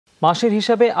মাসের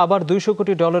হিসাবে আবার $200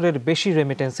 কোটি বেশি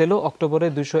রেমিটেন্স এলো। অক্টোবরে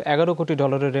 $211 কোটি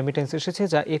রেমিটেন্স এসেছে,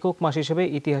 যা একক মাস হিসেবে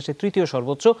ইতিহাসে তৃতীয়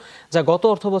সর্বোচ্চ, যা গত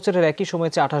অর্থবছরের একই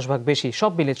সময়ের চেয়ে 28 ভাগ বেশি।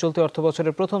 সব মিলে চলতি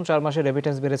অর্থবছরের প্রথম 4 মাসে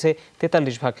রেমিটেন্স বেড়েছে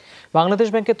 43 ভাগ। বাংলাদেশ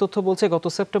ব্যাংকের তথ্য বলছে, গত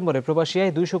সেপ্টেম্বরে প্রবাসী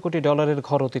আয় $200 কোটি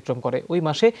ঘর অতিক্রম করে। ওই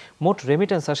মাসে মোট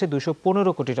রেমিটেন্স আসে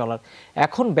 $215 কোটি।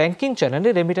 এখন ব্যাংকিং চ্যানেলে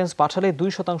রেমিটেন্স পাঠালে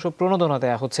 2% প্রণোদনা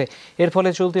দেওয়া হচ্ছে। এর ফলে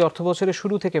চলতি অর্থবছরের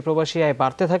শুরু থেকে প্রবাসী আয়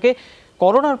বাড়তে থাকে।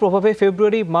 করোনার প্রভাবে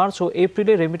ফেব্রুয়ারি, মার্চ ও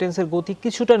এপ্রিলে রেমিটেন্সের গতি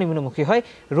কিছুটা নিম্নমুখী হয়।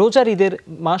 রোজার ঈদের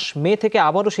মাস মে থেকে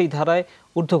আবারও সেই ধারায়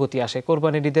ঊর্ধ্বগতি আসে।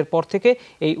 কোরবানির ঈদের পর থেকে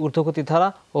এই ঊর্ধ্বগতির ধারা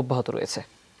অব্যাহত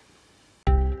রয়েছে।